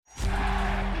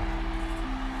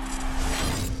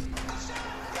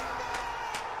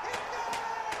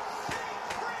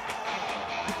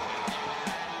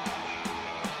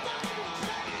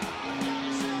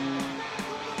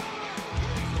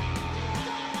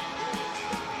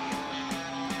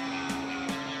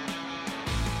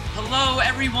Hello,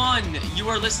 everyone. You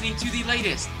are listening to the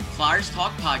latest Flyers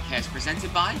Talk podcast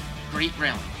presented by Great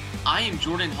Railing. I am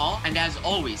Jordan Hall, and as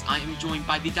always, I am joined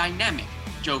by the dynamic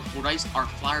Joe Fordyce, our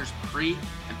Flyers pre-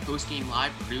 and post-game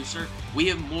live producer. We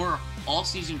have more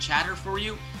all-season chatter for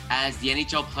you as the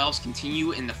NHL playoffs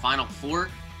continue in the Final Four.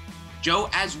 Joe,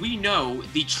 as we know,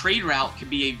 the trade route can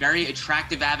be a very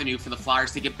attractive avenue for the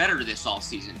Flyers to get better this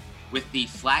offseason. With the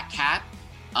flat cap,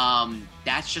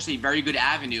 that's just a very good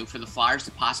avenue for the Flyers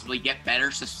to possibly get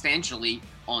better substantially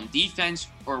on defense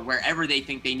or wherever they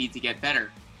think they need to get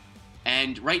better.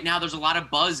 And right now there's a lot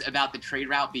of buzz about the trade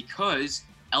route because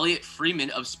Elliot Friedman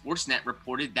of Sportsnet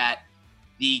reported that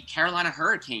the Carolina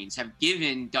Hurricanes have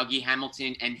given Dougie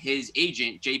Hamilton and his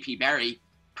agent, J.P. Barry,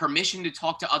 permission to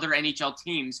talk to other NHL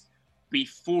teams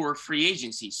before free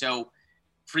agency. So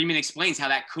Friedman explains how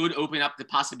that could open up the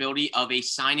possibility of a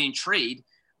sign-in trade.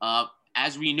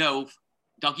 As we know,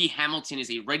 Dougie Hamilton is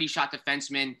a ready-shot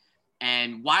defenseman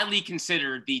and widely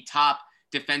considered the top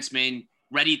defenseman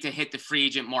ready to hit the free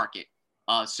agent market.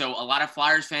 So a lot of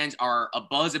Flyers fans are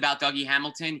abuzz about Dougie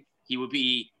Hamilton. He would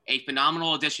be a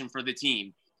phenomenal addition for the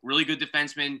team. Really good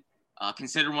defenseman,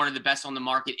 considered one of the best on the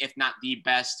market, if not the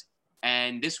best.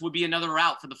 And this would be another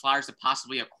route for the Flyers to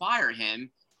possibly acquire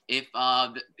him if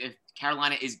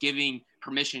Carolina is giving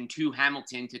permission to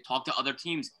Hamilton to talk to other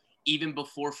teams even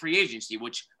before free agency,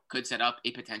 which could set up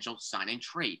a potential sign-in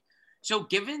trade. So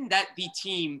given that the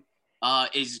team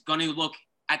is going to look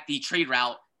at the trade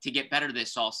route to get better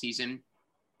this offseason,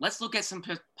 let's look at some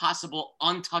possible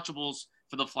untouchables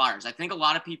for the Flyers. I think a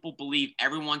lot of people believe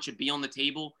everyone should be on the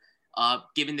table,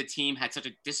 given the team had such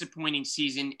a disappointing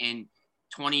season in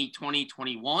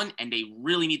 2020-21, and they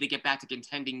really need to get back to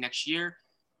contending next year.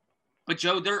 But,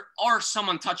 Joe, there are some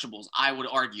untouchables, I would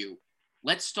argue.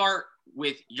 Let's start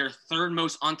with your third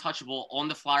most untouchable on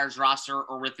the Flyers roster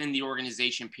or within the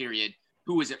organization, period.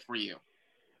 Who is it for you?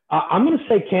 I'm going to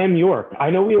say Cam York.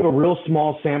 I know we have a real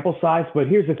small sample size, but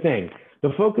here's the thing. The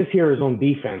focus here is on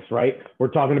defense, right? We're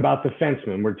talking about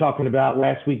defensemen. We're talking about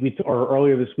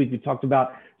earlier this week, we talked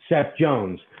about Seth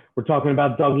Jones. We're talking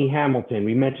about Dougie Hamilton.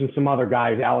 We mentioned some other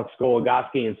guys, Alex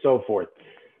Goligoski and so forth.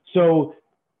 So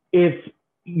if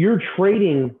you're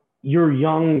trading your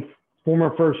young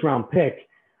former first-round pick,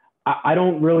 I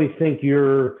don't really think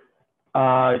you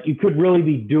could really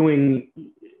be doing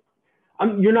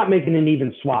you're not making an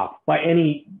even swap by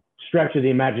any stretch of the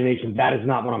imagination. That is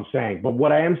not what I'm saying. But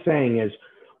what I am saying is,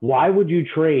 why would you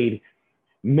trade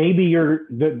maybe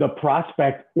the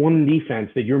prospect on defense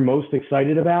that you're most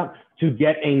excited about to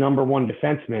get a number one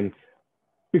defenseman?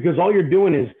 Because all you're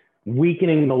doing is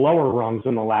weakening the lower rungs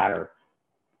on the ladder.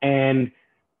 And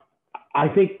I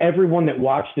think everyone that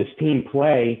watched this team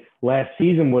play last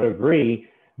season would agree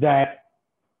that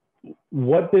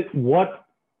what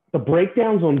the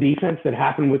breakdowns on defense that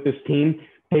happened with this team,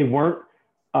 they weren't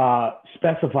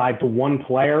specified to one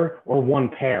player or one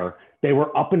pair. They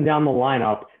were up and down the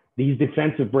lineup. These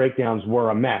defensive breakdowns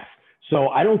were a mess. So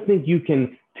I don't think you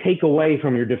can take away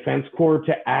from your defense core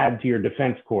to add to your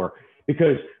defense core,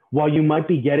 because while you might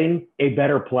be getting a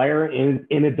better player in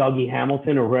a Dougie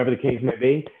Hamilton or whoever the case may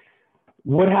be,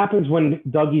 what happens when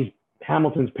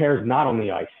Hamilton's pair is not on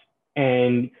the ice?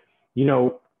 And, you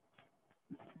know,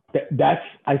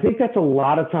 I think that's a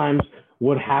lot of times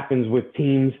what happens with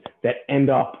teams that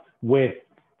end up with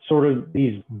sort of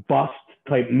these bust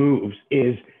type moves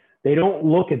is they don't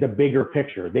look at the bigger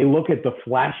picture. They look at the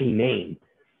flashy name.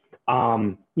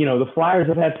 You know, the Flyers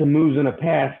have had some moves in the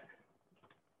past.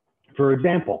 For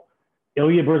example,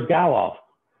 Ilya Bryzgalov,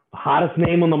 the hottest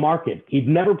name on the market. He'd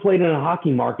never played in a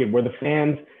hockey market where the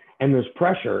fans and there's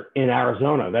pressure in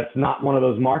Arizona. That's not one of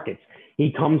those markets.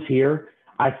 He comes here.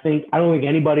 I don't think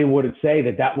anybody would say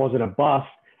that wasn't a bust.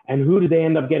 And who did they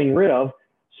end up getting rid of?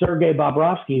 Sergei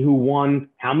Bobrovsky, who won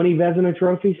how many Vezina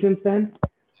trophies since then?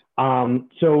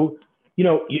 So, you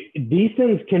know, these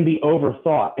things can be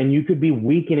overthought, and you could be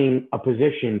weakening a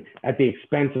position at the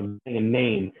expense of a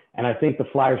name. And I think the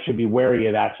Flyers should be wary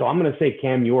of that. So I'm going to say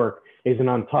Cam York is an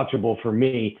untouchable for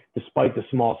me, despite the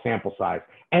small sample size.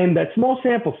 And that small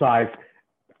sample size,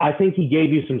 I think he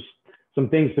gave you some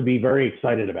things to be very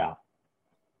excited about.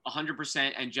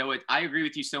 100%. And Joe, I agree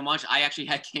with you so much. I actually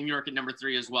had Cam York at number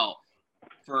 3 as well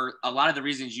for a lot of the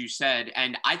reasons you said.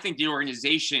 And I think the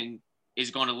organization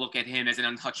is going to look at him as an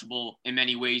untouchable in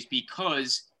many ways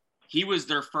because he was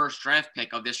their first draft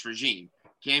pick of this regime.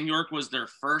 Cam York was their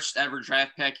first ever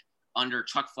draft pick under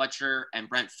Chuck Fletcher and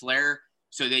Brent Flair.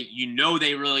 So that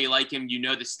they really like him.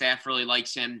 The staff really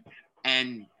likes him.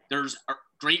 And there's a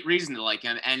great reason to like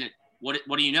him. And what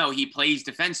do you know? He plays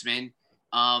defenseman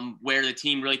where the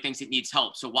team really thinks it needs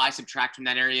help. So why subtract from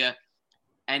that area?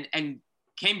 And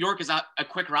Cam York is a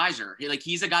quick riser.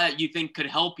 He's a guy that you think could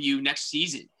help you next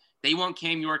season. They want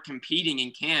Cam York competing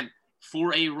in camp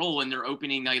for a role in their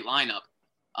opening night lineup.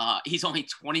 He's only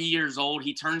 20 years old.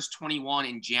 He turns 21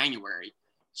 in January.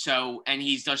 So, and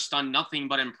he's just done nothing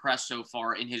but impress so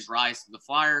far in his rise to the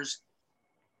Flyers.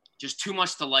 Just too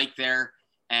much to like there.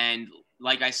 And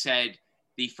like I said,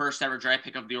 the first ever draft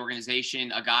pick of the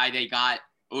organization, a guy they got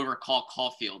over Cole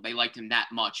Caulfield. They liked him that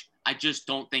much. I just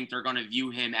don't think they're going to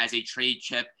view him as a trade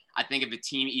chip. I think if the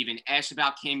team even asks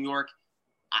about Cam York,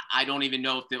 I don't even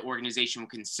know if the organization will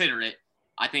consider it.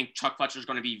 I think Chuck Fletcher is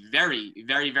going to be very,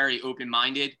 very, very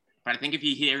open-minded. But I think if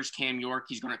he hears Cam York,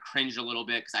 he's going to cringe a little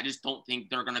bit because I just don't think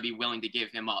they're going to be willing to give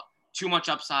him up. Too much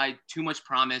upside, too much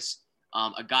promise.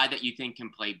 A guy that you think can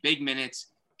play big minutes,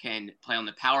 can play on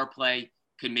the power play,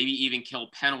 could maybe even kill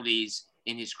penalties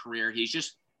in his career.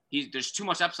 There's too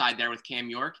much upside there with Cam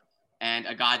York, and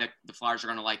a guy that the Flyers are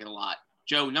going to like it a lot.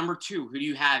 Joe, number 2, who do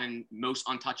you have in most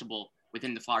untouchable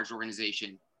within the Flyers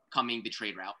organization coming the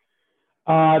trade route?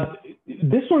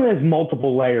 This one has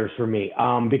multiple layers for me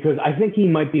because I think he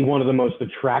might be one of the most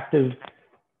attractive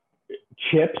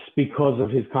chips because of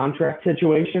his contract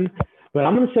situation. But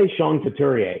I'm going to say Sean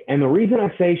Couturier. And the reason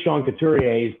I say Sean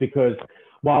Couturier is because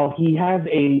while he has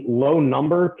a low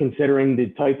number considering the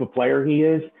type of player he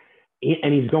is,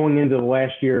 and he's going into the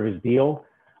last year of his deal,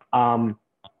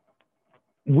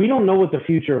 we don't know what the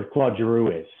future of Claude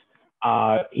Giroux is.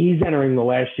 He's entering the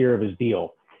last year of his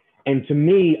deal. And to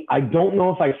me, I don't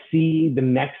know if I see the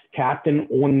next captain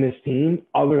on this team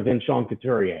other than Sean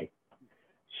Couturier.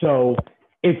 So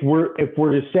if we're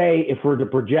to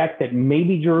project that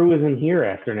maybe Giroux isn't here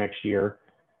after next year,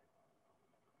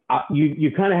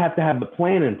 you kind of have to have the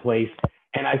plan in place.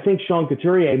 And I think Sean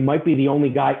Couturier might be the only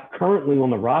guy currently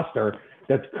on the roster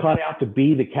that's cut out to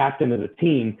be the captain of the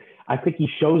team. I think he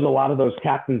shows a lot of those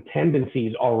captain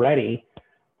tendencies already.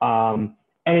 And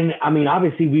I mean,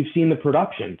 obviously we've seen the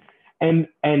production and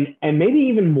maybe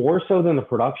even more so than the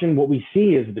production, what we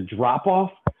see is the drop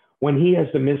off when he has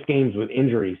to miss games with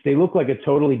injuries. They look like a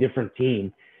totally different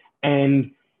team. And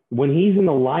when he's in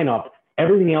the lineup,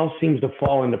 everything else seems to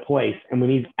fall into place. And when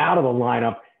he's out of the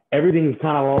lineup, everything's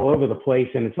kind of all over the place.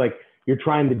 And it's like you're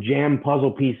trying to jam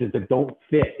puzzle pieces that don't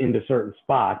fit into certain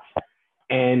spots.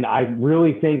 And I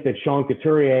really think that Sean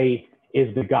Couturier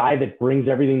is the guy that brings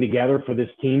everything together for this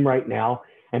team right now.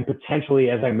 And potentially,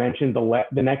 as I mentioned,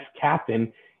 the next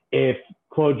captain, if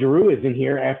Claude Giroux isn't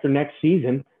here after next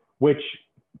season, which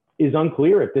is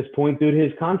unclear at this point due to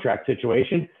his contract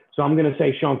situation. So I'm going to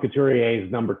say Sean Couturier is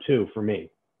number 2 for me.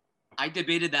 I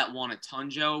debated that one a ton,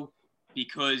 Joe,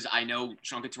 because I know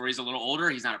Sean Couturier is a little older.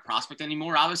 He's not a prospect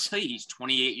anymore, obviously. He's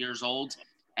 28 years old.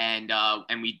 And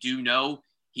we do know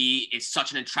he is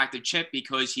such an attractive chip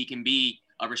because he can be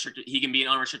an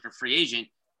unrestricted free agent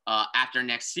after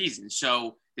next season.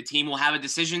 So the team will have a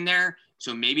decision there.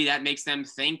 So maybe that makes them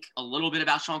think a little bit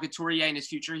about Sean Couturier in his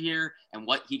future here and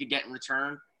what he could get in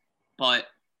return. But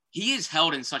he is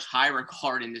held in such high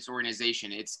regard in this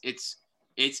organization. It's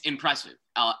impressive.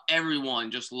 Everyone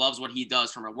just loves what he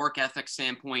does from a work ethic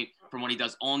standpoint, from what he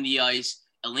does on the ice.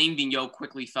 Alain Vigneault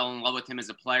quickly fell in love with him as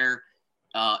a player.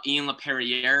 Ian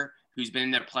LaPerriere, who's been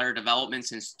in their player development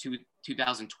since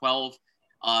 2012,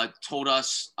 told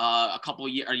us a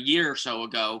year or so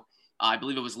ago, I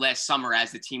believe it was last summer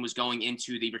as the team was going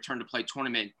into the return to play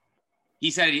tournament.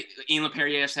 He said, Ian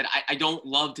LaPerriere said, I don't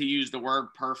love to use the word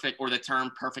perfect or the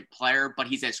term perfect player, but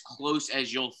he's as close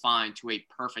as you'll find to a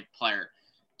perfect player.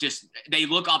 Just they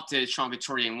look up to Sean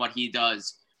Couturier and what he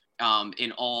does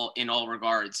in all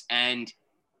regards. And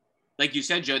like you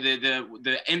said, Joe,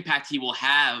 the impact he will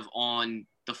have on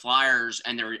the Flyers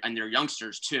and their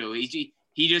youngsters too.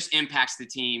 He just impacts the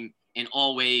team in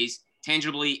all ways,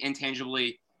 tangibly,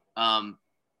 intangibly.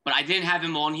 But I didn't have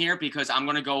him on here because I'm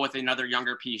going to go with another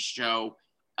younger piece, Joe.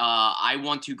 I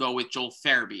want to go with Joel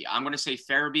Farabee. I'm going to say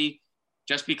Farabee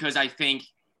just because I think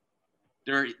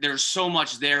there's so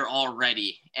much there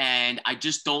already. And I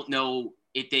just don't know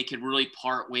if they could really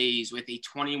part ways with a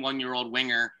 21-year-old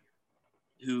winger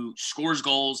who scores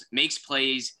goals, makes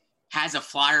plays, has a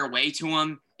Flyer way to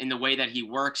him in the way that he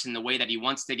works, in the way that he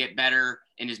wants to get better,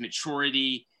 in his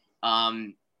maturity.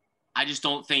 I just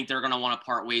don't think they're going to want to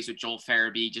part ways with Joel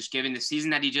Farabee, just given the season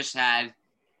that he just had.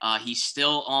 He's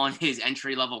still on his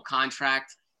entry-level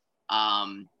contract.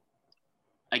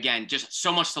 Again, just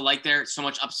so much to like there, so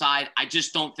much upside. I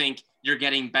just don't think you're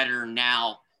getting better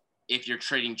now if you're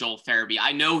trading Joel Farabee.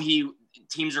 I know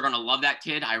teams are going to love that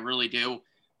kid. I really do.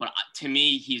 But to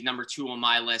me, he's number 2 on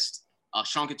my list.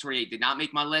 Sean Couturier did not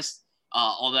make my list,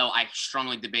 although I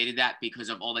strongly debated that because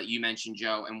of all that you mentioned,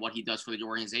 Joe, and what he does for the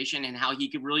organization and how he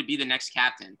could really be the next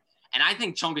captain. And I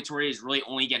think Sean Couturier is really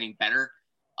only getting better.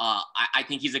 I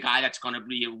think he's a guy that's going to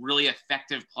be a really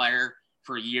effective player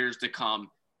for years to come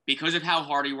because of how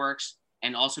hard he works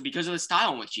and also because of the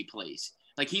style in which he plays.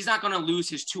 Like, he's not going to lose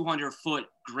his 200-foot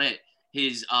grit,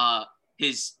 his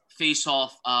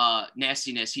face-off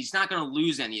nastiness. He's not going to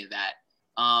lose any of that.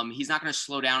 He's not going to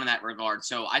slow down in that regard.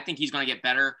 So I think he's going to get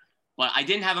better. But I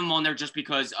didn't have him on there just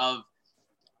because of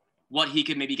what he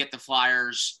could maybe get the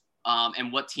Flyers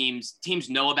and what teams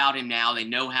know about him now. They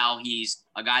know how he's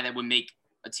a guy that would make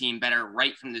a team better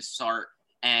right from the start.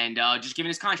 And just given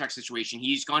his contract situation,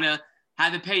 he's going to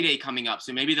have a payday coming up.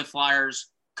 So maybe the Flyers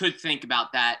could think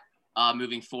about that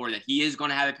moving forward, that he is going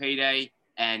to have a payday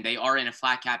and they are in a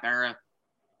flat cap era.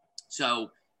 So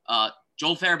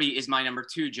Joel Farabee is my number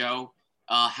 2, Joe.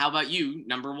 How about you,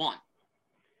 number 1?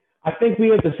 I think we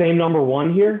have the same number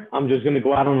 1 here. I'm just going to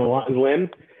go out on a limb.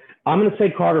 I'm going to say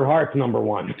Carter Hart's number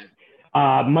 1.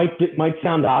 Might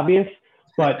sound obvious,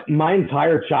 but my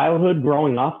entire childhood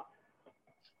growing up,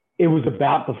 it was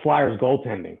about the Flyers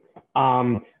goaltending.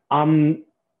 I'm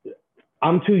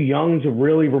too young to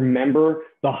really remember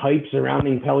the hype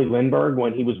surrounding Pelle Lindbergh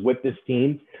when he was with this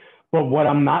team. But what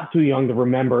I'm not too young to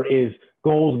remember is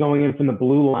goals going in from the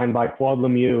blue line by Claude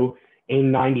Lemieux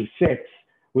in '96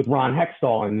 with Ron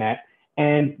Hextall in net.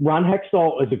 And Ron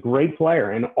Hextall is a great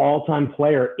player, an all-time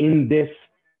player in this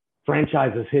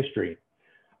franchise's history.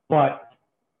 But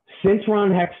since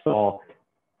Ron Hextall,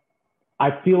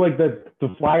 I feel like the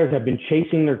Flyers have been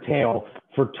chasing their tail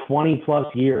for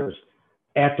 20-plus years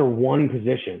after one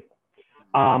position.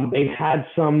 They've had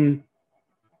some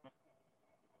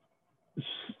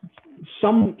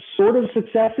sort of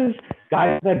successes.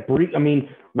 Guys that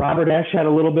Robert Esche had a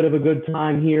little bit of a good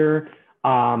time here.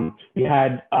 You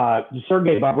had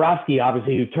Sergei Bobrovsky,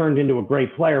 obviously, who turned into a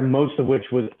great player, most of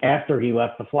which was after he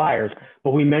left the Flyers.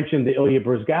 But we mentioned the Ilya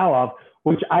Bryzgalov,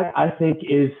 which I think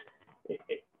is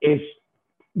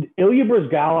Ilya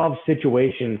Bryzgalov's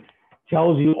situation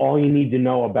tells you all you need to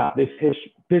know about this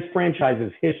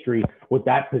franchise's history with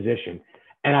that position.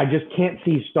 And I just can't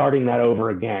see starting that over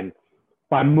again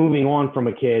by moving on from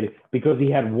a kid because he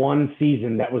had one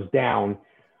season that was down.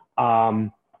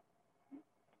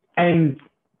 And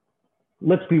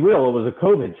let's be real, it was a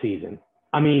COVID season.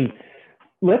 I mean,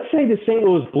 let's say the St.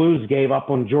 Louis Blues gave up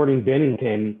on Jordan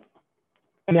Binnington.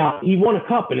 Now, he won a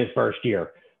cup in his first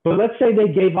year, but let's say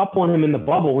they gave up on him in the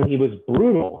bubble when he was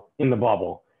brutal in the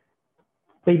bubble.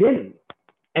 They didn't.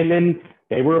 And then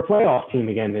they were a playoff team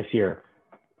again this year.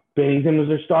 Binnington was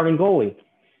their starting goalie.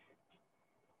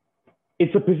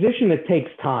 It's a position that takes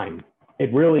time.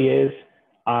 It really is.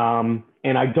 And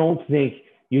I don't think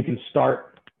you can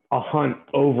start a hunt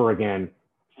over again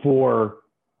for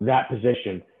that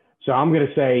position. So I'm going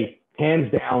to say,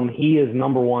 hands down, he is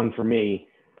number 1 for me,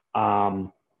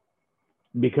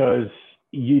 because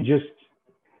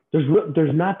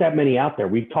there's not that many out there.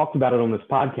 We've talked about it on this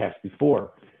podcast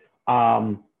before.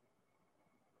 How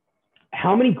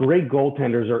many great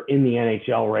goaltenders are in the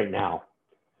NHL right now?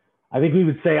 I think we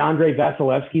would say Andrei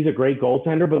Vasilevsky's a great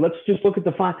goaltender, but let's just look at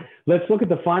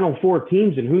the final 4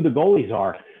 teams and who the goalies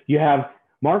are. You have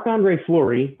Marc-Andre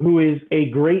Fleury, who is a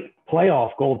great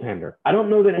playoff goaltender. I don't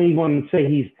know that anyone would say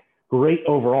he's great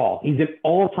overall. He's an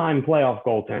all-time playoff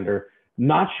goaltender.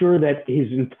 Not sure that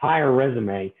his entire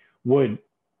resume would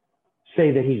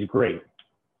say that he's great.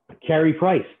 Carey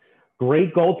Price,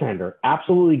 great goaltender,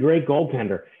 absolutely great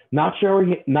goaltender. Not sure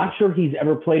he's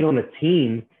ever played on a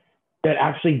team that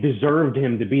actually deserved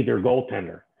him to be their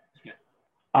goaltender.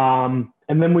 And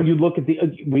then when you look at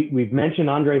we've mentioned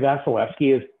Andrei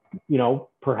Vasilevsky as,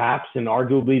 perhaps and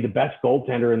arguably the best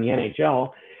goaltender in the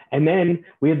NHL. And then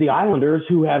we have the Islanders,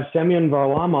 who have Semyon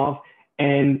Varlamov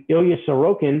and Ilya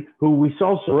Sorokin, who we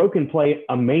saw Sorokin play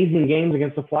amazing games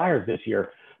against the Flyers this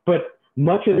year. But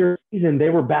much of their season,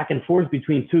 they were back and forth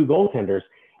between 2 goaltenders.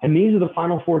 And these are the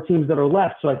final 4 teams that are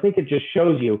left. So I think it just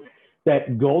shows you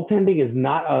that goaltending is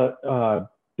not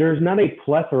there's not a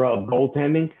plethora of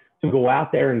goaltending to go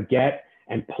out there and get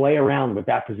and play around with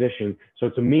that position. So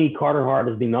to me, Carter Hart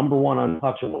is the number 1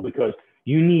 untouchable, because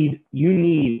you need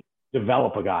to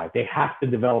develop a guy. They have to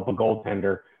develop a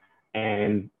goaltender,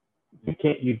 and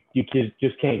you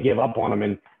just can't give up on him.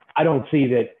 And I don't see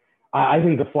that. I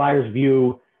think the Flyers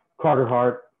view Carter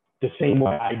Hart the same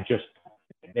way.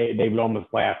 They would almost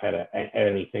laugh at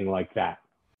anything like that.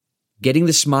 Getting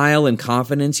the smile and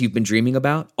confidence you've been dreaming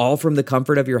about, all from the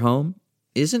comfort of your home,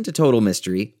 isn't a total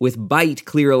mystery with Byte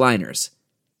clear aligners.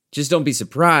 Just don't be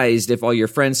surprised if all your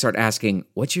friends start asking,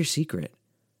 "What's your secret?"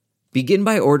 Begin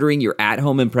by ordering your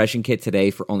at-home impression kit today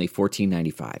for only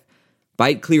 $14.95.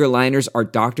 Byte clear aligners are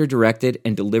doctor-directed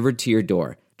and delivered to your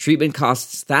door, Treatment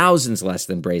costs thousands less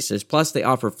than braces. Plus, they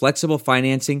offer flexible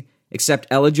financing, accept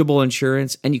eligible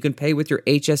insurance, and you can pay with your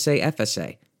HSA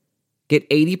FSA. Get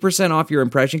 80% off your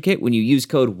impression kit when you use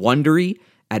code WONDERY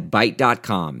at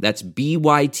Byte.com. That's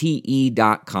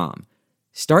BYTE.com.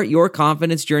 Start your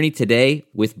confidence journey today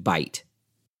with Byte.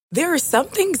 There are some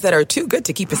things that are too good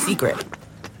to keep a secret.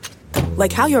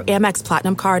 Like how your Amex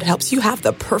Platinum card helps you have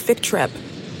the perfect trip.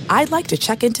 I'd like to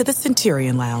check into the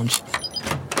Centurion Lounge.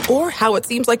 Or how it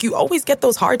seems like you always get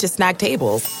those hard-to-snag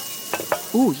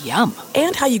tables. Ooh, yum.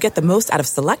 And how you get the most out of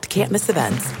select can't-miss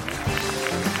events.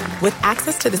 With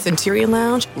access to the Centurion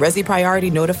Lounge, Resi Priority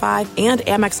Notified, and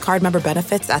Amex card member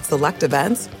benefits at select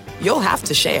events, you'll have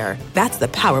to share. That's the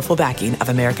powerful backing of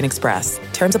American Express.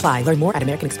 Terms apply. Learn more at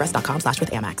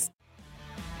americanexpress.com/withAmex.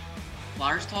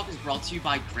 Flyers Talk is brought to you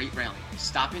by Great Railing.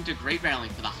 Stop into Great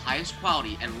Railing for the highest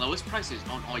quality and lowest prices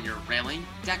on all your railing,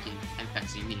 decking, and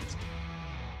fencing needs.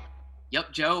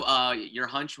 Yep, Joe, your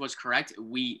hunch was correct.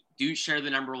 We do share the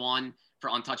number one for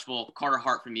untouchable, Carter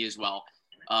Hart for me as well,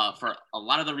 for a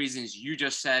lot of the reasons you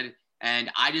just said.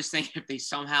 And I just think if they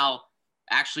somehow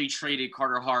actually traded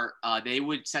Carter Hart, they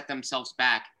would set themselves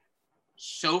back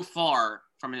so far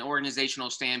from an organizational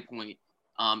standpoint,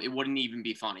 it wouldn't even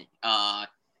be funny.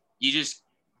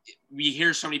 We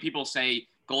hear so many people say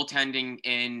goaltending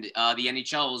in the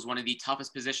NHL is one of the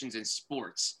toughest positions in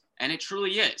sports. And it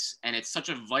truly is. And it's such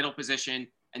a vital position.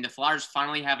 And the Flyers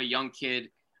finally have a young kid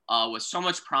with so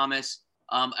much promise,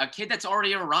 a kid that's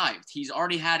already arrived. He's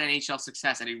already had NHL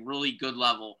success at a really good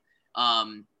level,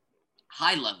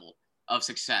 high level of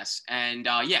success. And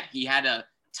he had a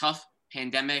tough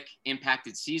pandemic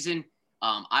impacted season.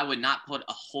 I would not put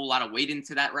a whole lot of weight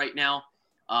into that right now.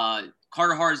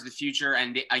 Carter Hart is the future.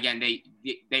 And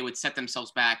they would set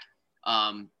themselves back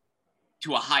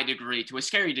to a high degree, to a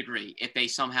scary degree, if they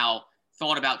somehow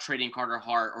thought about trading Carter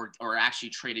Hart or actually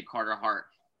traded Carter Hart.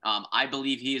 I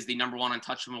believe he is the number one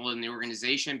untouchable in the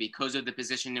organization because of the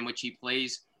position in which he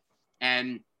plays.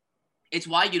 And it's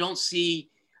why you don't see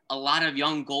a lot of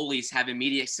young goalies have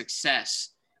immediate success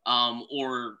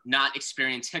or not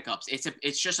experience hiccups.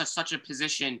 It's just such a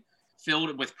position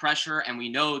filled with pressure, and we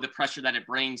know the pressure that it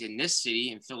brings in this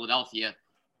city, in Philadelphia.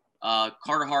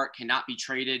 Carter Hart cannot be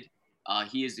traded.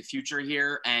 He is the future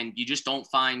here, and you just don't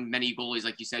find many goalies,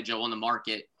 like you said, Joe, on the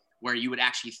market where you would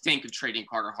actually think of trading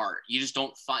Carter Hart. You just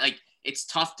don't find, it's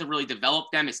tough to really develop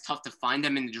them. It's tough to find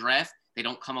them in the draft. They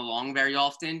don't come along very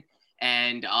often,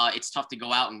 and it's tough to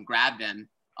go out and grab them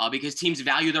because teams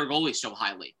value their goalies so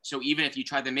highly. So even if you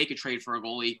tried to make a trade for a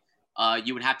goalie,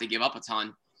 you would have to give up a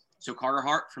ton. So Carter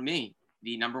Hart, for me,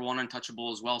 the number one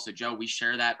untouchable as well. So, Joe, we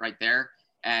share that right there.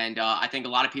 And I think a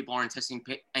lot of people are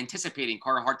anticipating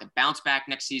Carter Hart to bounce back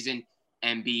next season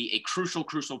and be a crucial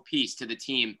piece to the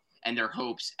team and their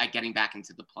hopes at getting back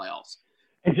into the playoffs.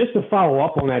 And just to follow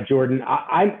up on that, Jordan,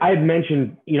 I had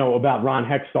mentioned, about Ron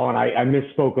Hextall, and I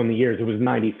misspoke on the years. It was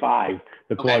 95,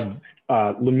 the Claude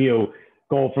Lemieux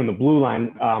goal from the blue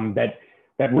line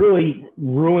that really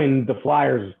ruined the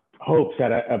Flyers' hopes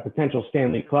at a potential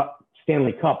Stanley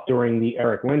Cup during the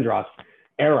Eric Lindros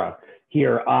era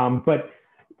here. But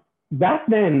back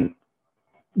then,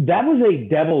 that was a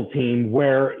devil team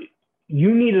where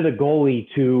you needed a goalie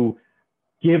to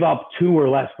give up 2 or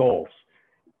less goals.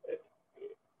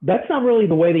 That's not really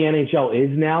the way the NHL is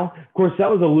now. Of course,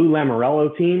 that was a Lou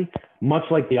Lamoriello team, much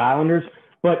like the Islanders.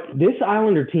 But this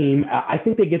Islander team, I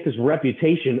think they get this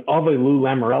reputation of a Lou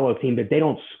Lamoriello team that they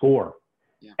don't score.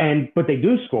 Yeah. But they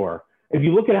do score. If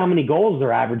you look at how many goals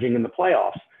they're averaging in the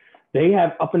playoffs, they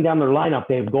have up and down their lineup,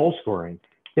 they have goal scoring.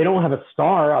 They don't have a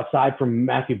star aside from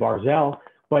Matthew Barzal,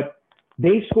 but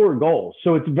they score goals.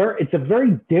 So it's a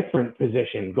very different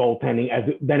position, goaltending,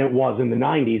 than it was in the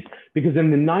 90s, because in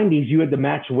the 90s, you had to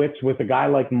match wits with a guy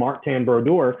like Martin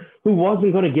Brodeur, who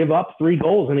wasn't going to give up 3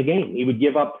 goals in a game. He would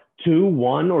give up 2,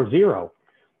 1, or 0.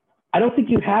 I don't think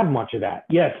you have much of that.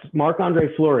 Yes,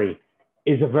 Marc-Andre Fleury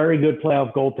is a very good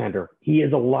playoff goaltender. He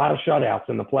has a lot of shutouts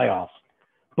in the playoffs,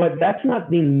 but that's not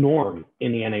the norm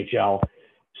in the NHL.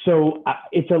 So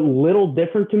it's a little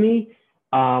different to me.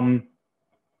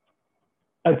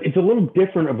 It's a little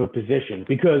different of a position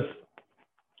because,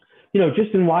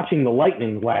 just in watching the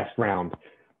Lightning last round,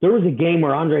 there was a game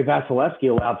where Andrei Vasilevsky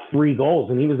allowed 3 goals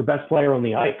and he was the best player on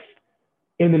the ice.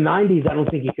 In the 90s, I don't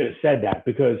think he could have said that,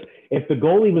 because if the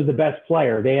goalie was the best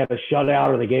player, they had a shutout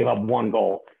or they gave up 1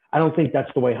 goal. I don't think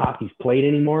that's the way hockey's played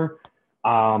anymore.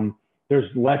 There's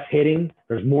less hitting,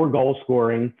 there's more goal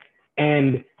scoring,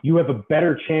 and you have a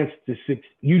better chance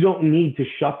you don't need to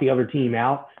shut the other team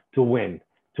out to win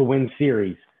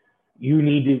series. You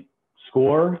need to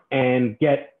score and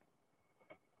get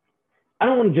I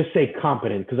don't want to just say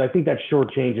competent because I think that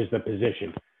shortchanges the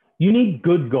position. You need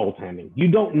good goaltending. You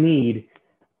don't need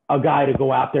a guy to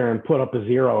go out there and put up a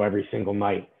 0 every single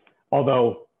night.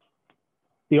 Although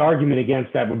the argument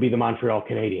against that would be the Montreal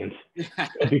Canadiens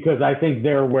because I think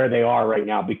they're where they are right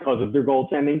now because of their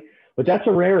goaltending. But that's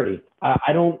a rarity.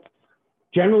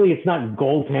 Generally, it's not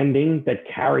goaltending that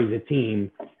carries a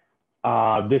team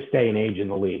this day and age in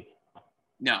the league.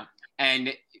 No.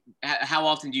 And how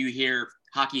often do you hear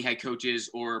hockey head coaches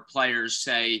or players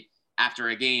say after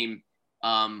a game,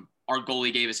 our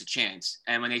goalie gave us a chance?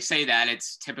 And when they say that,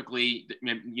 it's typically,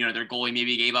 their goalie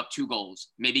maybe gave up 2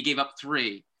 goals, maybe gave up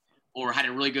 3, or had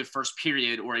a really good first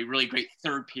period or a really great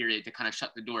third period to kind of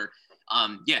shut the door.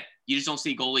 You just don't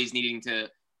see goalies needing to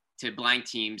blank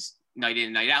teams night in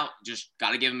and night out. Just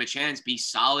got to give them a chance, be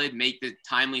solid, make the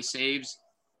timely saves,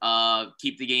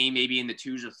 keep the game maybe in the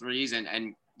 2s or 3s,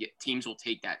 and teams will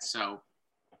take that. So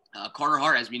Carter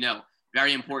Hart, as we know,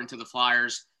 very important to the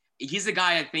Flyers. He's the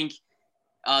guy I think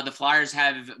the Flyers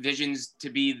have visions to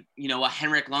be, a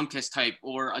Henrik Lundqvist type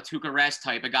or a Tuukka Rask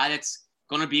type, a guy that's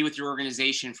going to be with your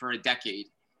organization for a decade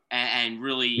and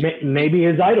really – maybe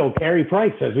his idol, Carey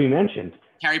Price, as we mentioned.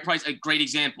 Carey Price, a great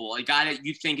example, a guy that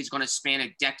you think is going to span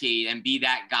a decade and be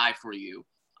that guy for you.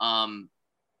 Carter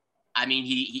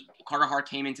Hart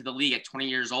came into the league at 20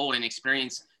 years old and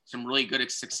experienced some really good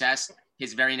success.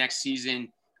 His very next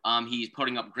season, he's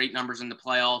putting up great numbers in the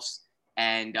playoffs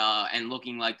and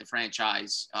looking like the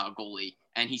franchise goalie,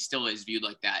 and he still is viewed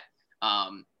like that.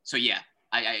 I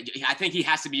think he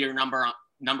has to be your number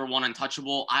 1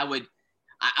 untouchable. I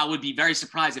would be very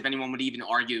surprised if anyone would even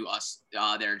argue us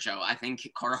there, Joe. I think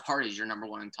Carter Hart is your number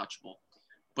 1 untouchable.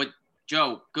 But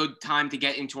Joe, good time to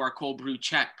get into our cold brew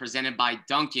check presented by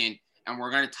Dunkin', and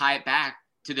we're going to tie it back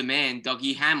to the man,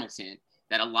 Dougie Hamilton,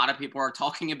 that a lot of people are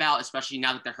talking about, especially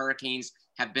now that the Hurricanes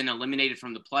have been eliminated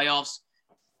from the playoffs.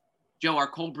 Joe, our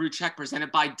cold brew check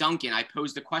presented by Dunkin'. I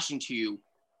posed the question to you.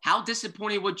 How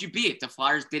disappointed would you be if the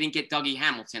Flyers didn't get Dougie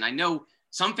Hamilton? I know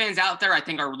some fans out there, I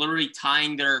think, are literally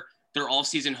tying their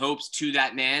all-season hopes to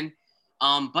that man.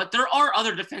 But there are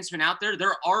other defensemen out there.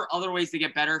 There are other ways to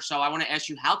get better. So I want to ask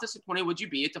you, how disappointed would you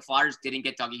be if the Flyers didn't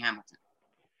get Dougie Hamilton?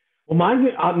 Well,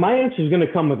 my answer is going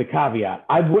to come with a caveat.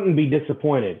 I wouldn't be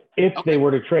disappointed if they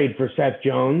were to trade for Seth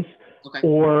Jones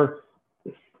or –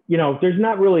 there's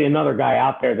not really another guy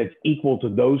out there that's equal to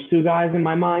those 2 guys in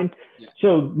my mind. Yeah.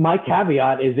 So my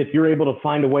caveat is if you're able to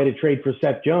find a way to trade for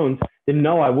Seth Jones, then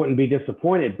no, I wouldn't be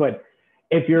disappointed. But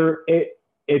if you're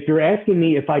asking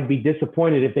me if I'd be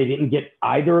disappointed if they didn't get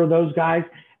either of those guys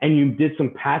and you did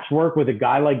some patchwork with a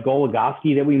guy like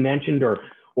Goligoski that we mentioned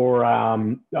or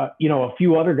a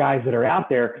few other guys that are out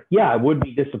there, yeah, I would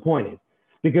be disappointed.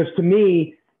 Because to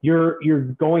me, you're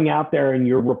going out there and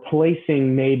you're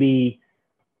replacing maybe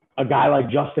a guy like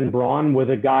Justin Braun with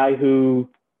a guy who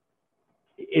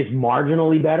is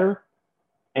marginally better.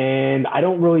 And I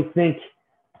don't really think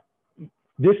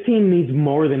this team needs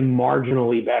more than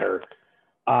marginally better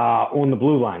on the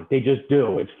blue line. They just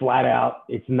do. It's flat out.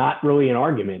 It's not really an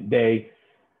argument.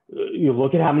 You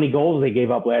look at how many goals they gave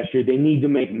up last year. They need to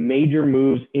make major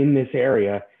moves in this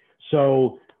area.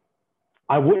 So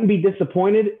I wouldn't be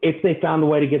disappointed if they found a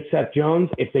way to get Seth Jones.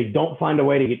 If they don't find a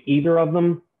way to get either of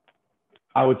them,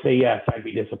 I would say yes, I'd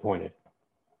be disappointed.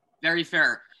 Very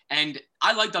fair. And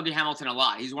I like Dougie Hamilton a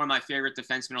lot. He's one of my favorite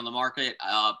defensemen on the market.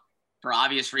 For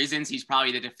obvious reasons, he's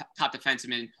probably the top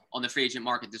defenseman on the free agent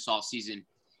market this offseason.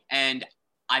 And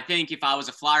I think if I was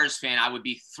a Flyers fan, I would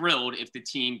be thrilled if the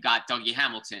team got Dougie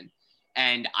Hamilton.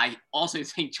 And I also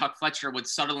think Chuck Fletcher would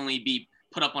suddenly be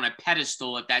put up on a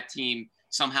pedestal if that team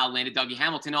somehow landed Dougie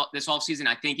Hamilton this offseason.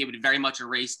 I think it would very much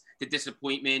erase the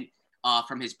disappointment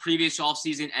from his previous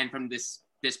offseason and from this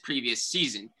previous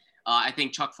season. I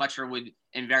think Chuck Fletcher would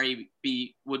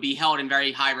be held in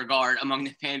very high regard among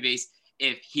the fan base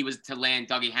if he was to land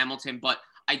Dougie Hamilton. But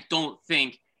I don't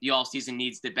think the offseason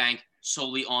needs to bank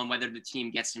solely on whether the team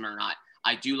gets him or not.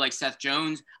 I do like Seth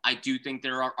Jones. I do think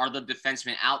there are other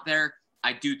defensemen out there.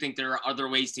 I do think there are other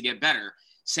ways to get better.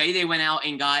 Say they went out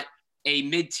and got a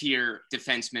mid-tier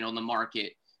defenseman on the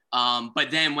market, but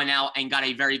then went out and got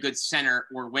a very good center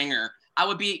or winger.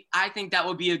 I think that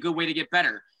would be a good way to get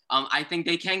better. I think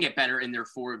they can get better in their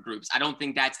forward groups. I don't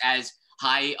think that's as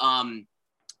high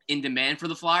in demand for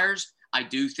the Flyers. I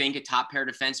do think a top pair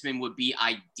defenseman would be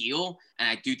ideal, and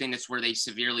I do think that's where they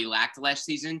severely lacked last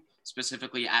season,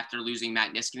 specifically after losing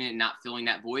Matt Niskanen and not filling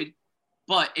that void.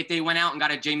 But if they went out and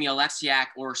got a Jamie Oleksiak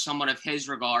or someone of his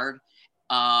regard,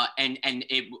 and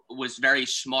it was very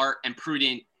smart and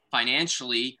prudent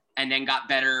financially, and then got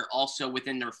better also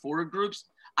within their forward groups,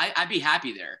 I'd be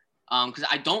happy there. Because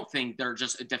I don't think they're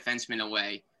just a defenseman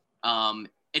away.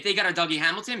 If they got a Dougie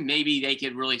Hamilton, maybe they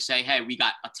could really say, hey, we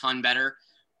got a ton better.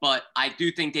 But I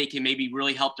do think they can maybe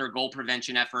really help their goal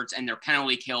prevention efforts and their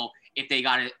penalty kill if they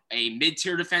got a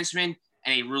mid-tier defenseman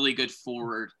and a really good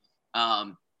forward.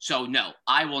 So, no,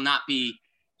 I will not be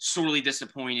sorely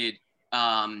disappointed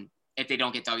if they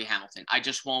don't get Dougie Hamilton. I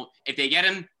just won't. If they get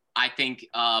him, I think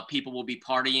people will be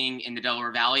partying in the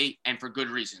Delaware Valley, and for good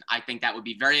reason. I think that would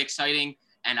be very exciting,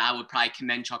 and I would probably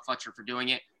commend Chuck Fletcher for doing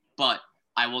it. But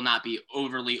I will not be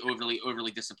overly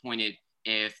disappointed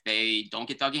if they don't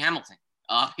get Dougie Hamilton.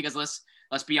 Because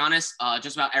let's be honest,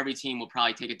 just about every team will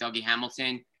probably take a Dougie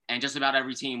Hamilton, and just about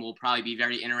every team will probably be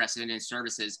very interested in his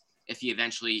services if he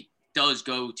eventually does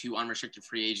go to unrestricted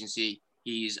free agency.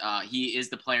 He is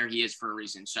the player he is for a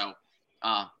reason. So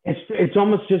it's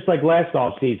almost just like last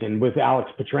offseason with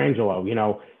Alex Pietrangelo. You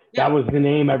know, that was the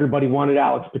name everybody wanted,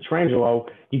 Alex Pietrangelo.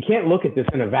 You can't look at this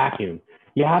in a vacuum.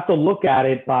 You have to look at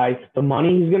it by the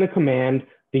money he's going to command,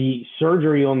 the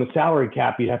surgery on the salary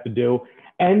cap you have to do,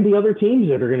 and the other teams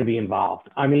that are going to be involved.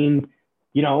 I mean,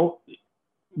 you know,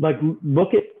 like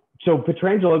so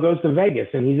Pietrangelo goes to Vegas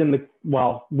and he's in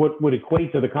what would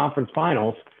equate to the conference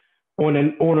finals on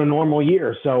a normal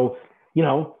year. So, you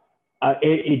know,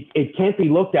 it can't be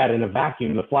looked at in a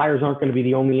vacuum. The Flyers aren't going to be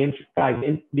the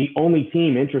only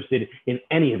team interested in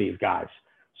any of these guys.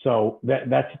 So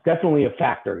that's definitely a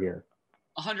factor here.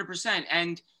 100%.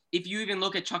 And if you even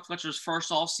look at Chuck Fletcher's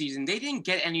first off season, they didn't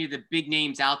get any of the big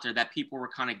names out there that people were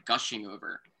kind of gushing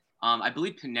over. I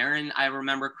believe Panarin, I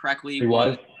remember correctly,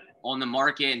 was on the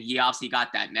market, and he obviously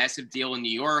got that massive deal in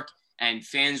New York, and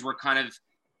fans were kind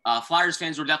of Flyers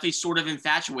fans were definitely sort of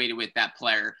infatuated with that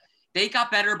player. They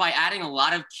got better by adding a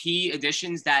lot of key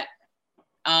additions that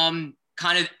kind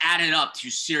of added up to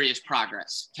serious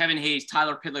progress. Kevin Hayes,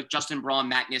 Tyler Pitlick, Justin Braun,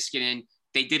 Matt Niskanen,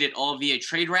 they did it all via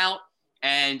trade route,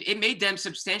 and it made them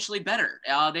substantially better.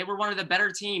 They were one of the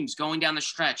better teams going down the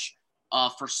stretch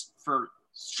for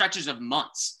stretches of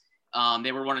months.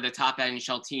 They were one of the top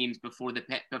NHL teams before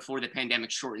the pandemic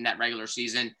shortened that regular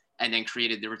season and then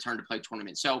created the return to play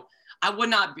tournament. So I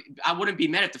wouldn't be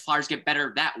mad if the Flyers get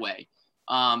better that way.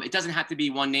 It doesn't have to be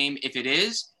one name. If it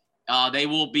is, they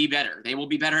will be better. They will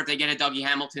be better if they get a Dougie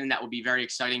Hamilton. That would be very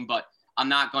exciting, but I'm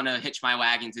not going to hitch my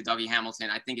wagon to Dougie Hamilton.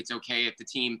 I think it's okay if the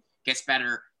team gets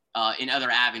better in other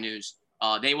avenues.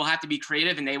 They will have to be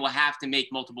creative and they will have to make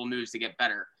multiple moves to get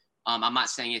better. I'm not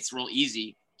saying it's real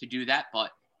easy to do that,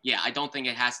 but yeah, I don't think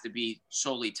it has to be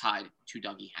solely tied to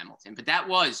Dougie Hamilton. But that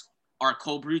was our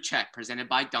cold brew check presented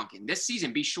by Dunkin'. This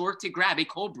season, be sure to grab a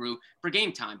cold brew for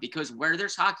game time because where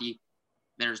there's hockey,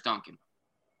 there's Dunkin'.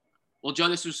 Well, Joe,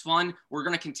 this was fun. We're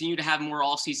going to continue to have more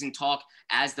all-season talk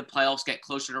as the playoffs get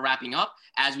closer to wrapping up,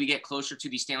 as we get closer to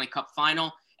the Stanley Cup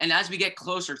Final, and as we get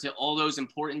closer to all those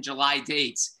important July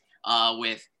dates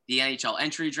with the NHL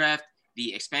entry draft,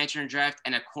 the expansion draft,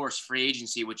 and, of course, free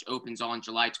agency, which opens on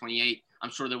July 28th. I'm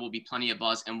sure there will be plenty of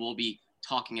buzz, and we'll be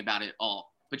talking about it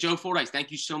all. But, Joe Fordyce, thank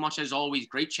you so much, as always.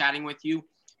 Great chatting with you.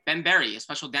 Ben Berry, a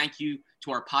special thank you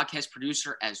to our podcast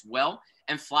producer as well.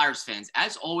 And Flyers fans,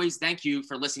 as always, thank you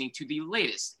for listening to the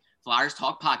latest Flyers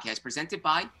Talk podcast presented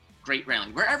by Great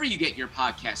Railing. Wherever you get your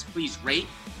podcasts, please rate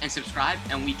and subscribe,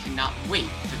 and we cannot wait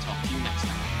to talk to you next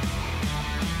time.